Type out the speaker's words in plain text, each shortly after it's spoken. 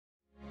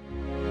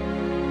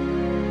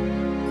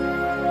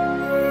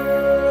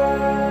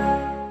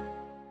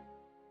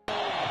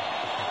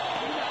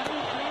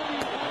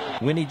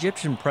When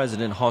Egyptian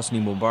President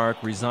Hosni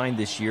Mubarak resigned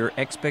this year,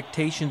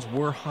 expectations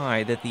were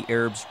high that the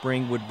Arab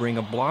Spring would bring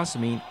a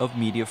blossoming of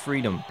media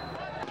freedom.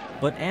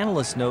 But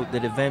analysts note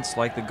that events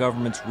like the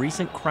government's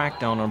recent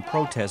crackdown on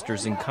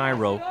protesters in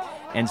Cairo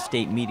and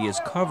state media's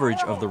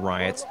coverage of the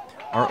riots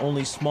are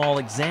only small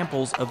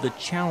examples of the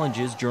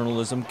challenges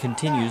journalism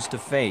continues to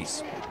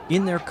face.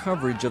 In their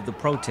coverage of the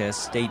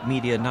protests, state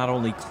media not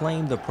only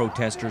claimed the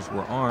protesters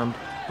were armed,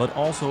 but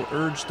also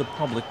urged the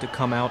public to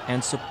come out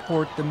and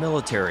support the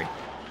military.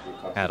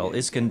 Adel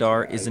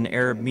Iskandar is an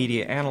Arab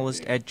media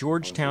analyst at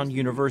Georgetown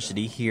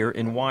University here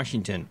in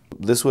Washington.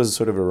 This was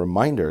sort of a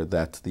reminder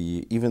that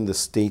even the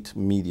state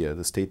media,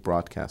 the state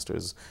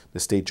broadcasters, the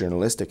state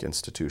journalistic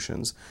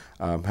institutions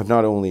have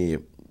not only,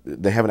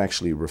 they haven't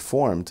actually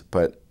reformed,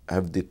 but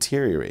have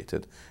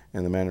deteriorated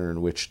in the manner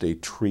in which they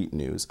treat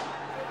news.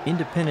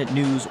 Independent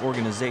news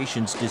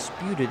organizations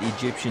disputed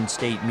Egyptian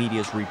state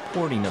media's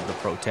reporting of the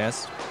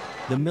protests.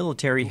 The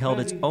military held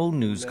its own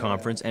news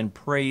conference and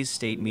praised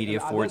state media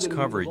for its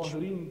coverage.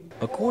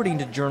 According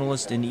to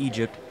journalists in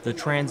Egypt, the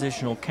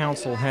Transitional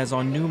Council has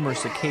on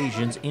numerous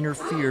occasions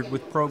interfered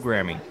with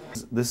programming.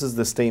 This is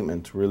the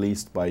statement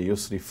released by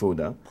Yusri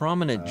Fouda.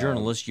 Prominent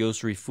journalist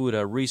Yusri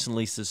Fouda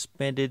recently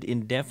suspended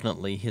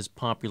indefinitely his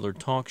popular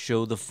talk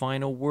show The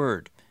Final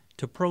Word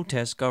to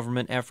protest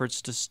government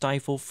efforts to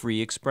stifle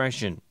free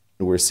expression.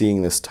 We're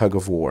seeing this tug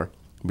of war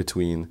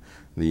between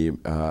the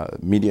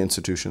media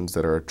institutions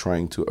that are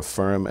trying to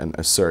affirm and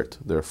assert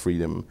their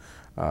freedom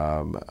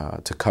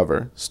to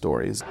cover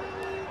stories,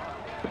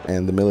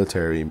 and the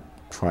military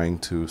trying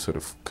to sort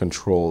of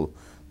control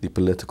the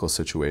political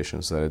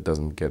situation so that it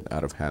doesn't get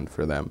out of hand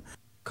for them.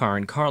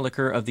 Karen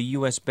Karliker of the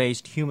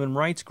U.S.-based human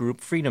rights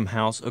group Freedom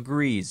House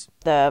agrees.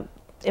 The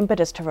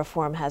impetus to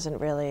reform hasn't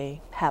really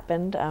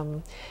happened.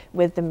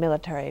 With the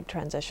military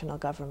transitional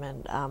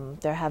government,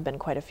 there have been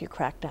quite a few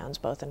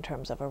crackdowns, both in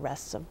terms of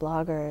arrests of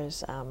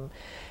bloggers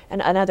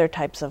and other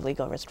types of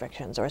legal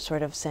restrictions, or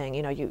sort of saying,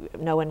 you know,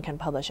 no one can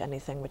publish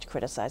anything which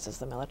criticizes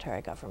the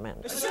military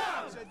government.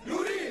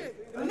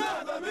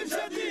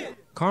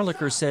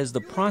 Karliker says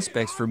the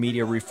prospects for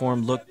media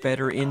reform look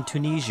better in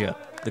Tunisia,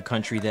 the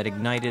country that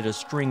ignited a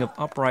string of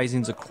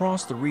uprisings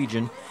across the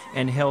region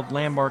and held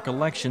landmark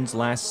elections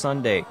last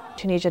Sunday.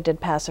 Tunisia did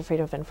pass a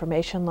freedom of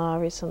information law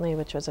recently,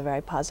 which was a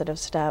very positive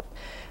step.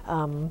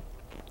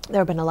 There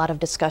have been a lot of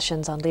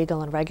discussions on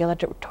legal and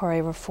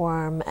regulatory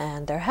reform,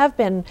 and there have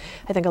been,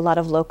 I think, a lot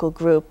of local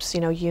groups,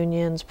 you know,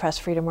 unions, press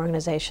freedom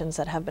organizations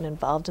that have been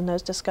involved in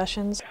those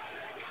discussions.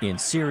 In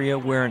Syria,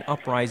 where an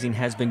uprising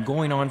has been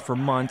going on for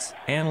months,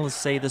 analysts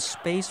say the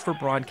space for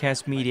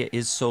broadcast media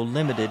is so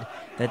limited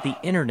that the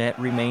internet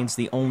remains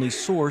the only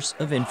source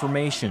of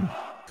information.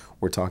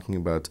 We're talking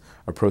about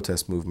a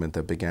protest movement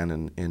that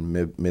began in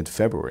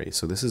mid-February,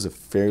 so this is a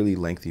fairly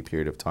lengthy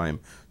period of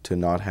time to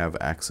not have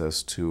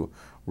access to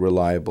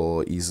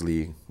reliable,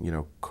 easily,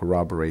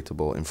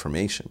 corroboratable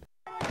information.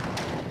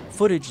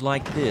 Footage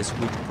like this,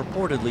 which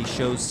purportedly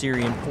shows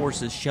Syrian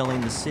forces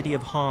shelling the city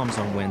of Homs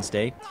on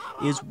Wednesday,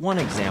 is one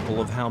example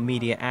of how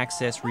media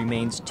access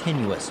remains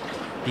tenuous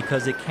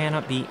because it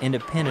cannot be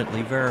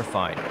independently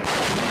verified.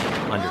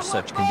 Under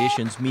such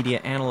conditions, media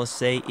analysts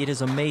say it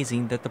is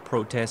amazing that the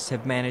protests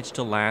have managed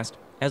to last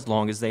as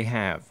long as they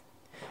have.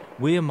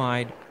 William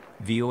Ide,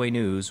 VOA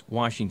News,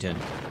 Washington.